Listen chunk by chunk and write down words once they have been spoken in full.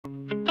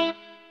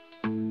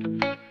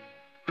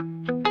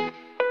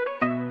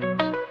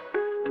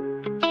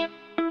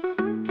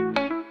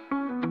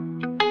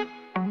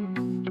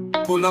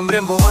Kuna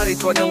mrembo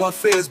anaitwa wa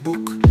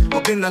Facebook,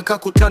 Obinna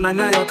kakutana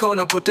naye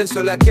akaona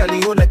potential yake,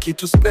 aliona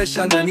kitu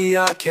special ndani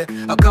yake,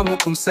 akaamua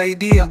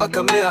kumsaidia,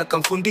 akamlea,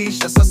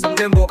 akamfundisha. Sasa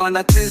mrembo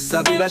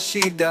anatesa bila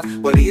shida.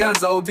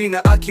 Walianza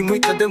Obinna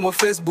akimwita demo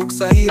Facebook,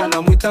 sahi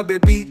anamwita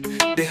baby.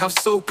 They have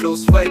so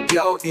close, vibe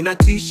yao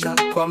inatisha.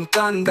 Kwa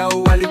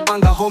mtandao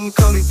walipanga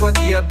homecoming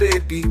party ya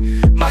baby.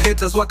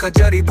 Mahaters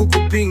wakajaribu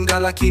kupinga,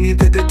 lakini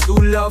the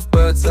two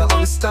lovebirds are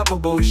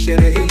unstoppable.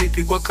 Sherehe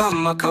ilipigwa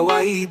kama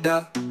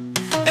kawaida.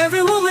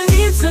 Every woman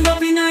needs an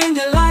Obinna in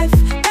their life.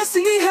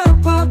 Destiny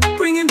helper,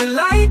 bringing the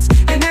light.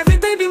 And every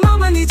baby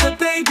mama needs a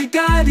baby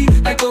daddy.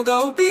 Like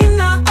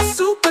Obinna, a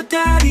super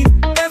daddy.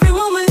 Every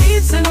woman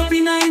needs an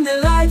Obinna in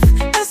their life.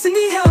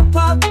 Destiny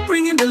helper,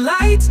 bringing the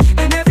light.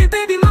 And every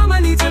baby mama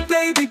needs a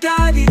baby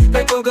daddy.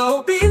 Like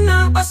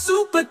Obinna, a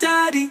super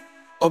daddy.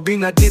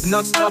 Obinna did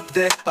not stop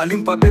there,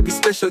 alimpa baby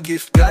special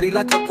gift. Gari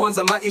lake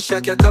kwanza, maisha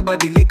yake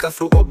yakabadilika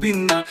through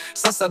Obinna.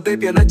 Sasa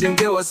baby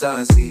anajengewa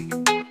wazazi.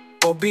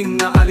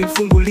 Obinna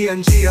alimfungulia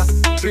njia,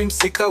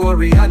 dreams ikawa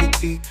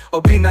reality.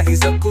 Obinna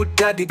is a good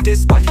daddy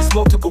despite his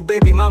multiple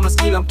baby mamas.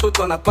 Kila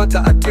mtoto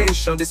anapata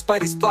attention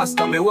despite his past.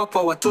 Amewapa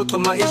watoto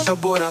maisha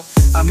bora,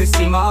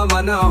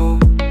 amesimama nao,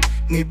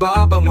 ni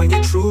baba mwenye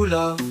true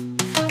love.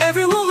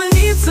 Every woman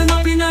needs an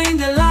Obinna in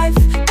their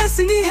life.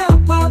 Destiny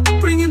helper,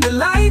 bringing the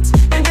light.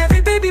 And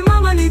every baby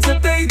mama needs a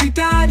baby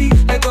daddy.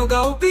 Like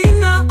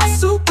Obinna, a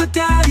super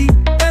daddy.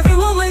 Every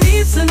woman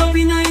needs an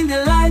Obinna in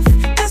their life.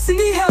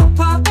 Destiny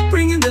helper,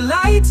 bringing the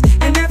light.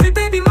 And every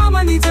baby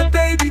mama needs a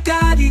baby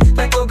daddy.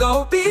 Like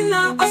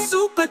Obinna, a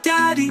super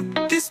daddy.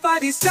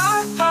 Despite his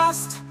dark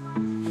past,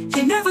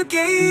 he never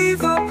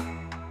gave up.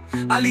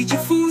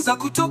 Alijifunza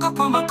kutoka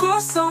kwa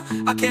makosa,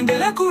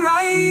 akaendelea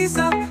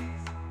kurise up.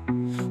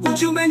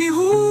 Ujumbe ni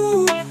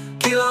huu,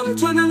 kila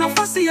mtu ana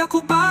nafasi ya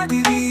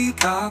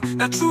kubadilika,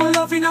 na true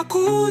love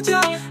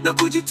inakuja na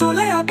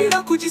kujitolea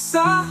bila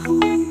kujisahau.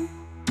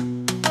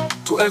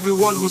 To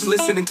everyone who's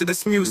listening to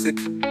this music,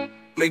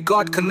 may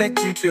God connect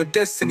you to your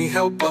destiny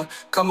helper.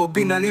 Kama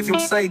Obinna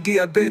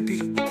alivyomsaidia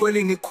baby.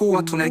 Kweli ni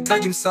kuwa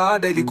tunahitaji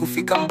msaada ili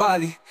kufika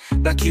mbali,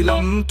 na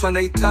kila mtu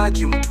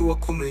anahitaji mtu wa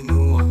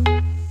kumwinua.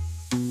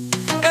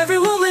 Every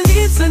woman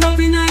needs an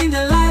Obinna in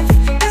their life.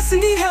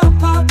 Destiny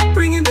helper,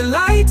 bringing the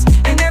light.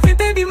 And every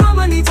baby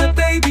mama needs a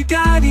baby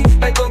daddy.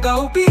 Like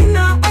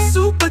Obinna, a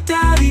super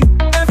daddy.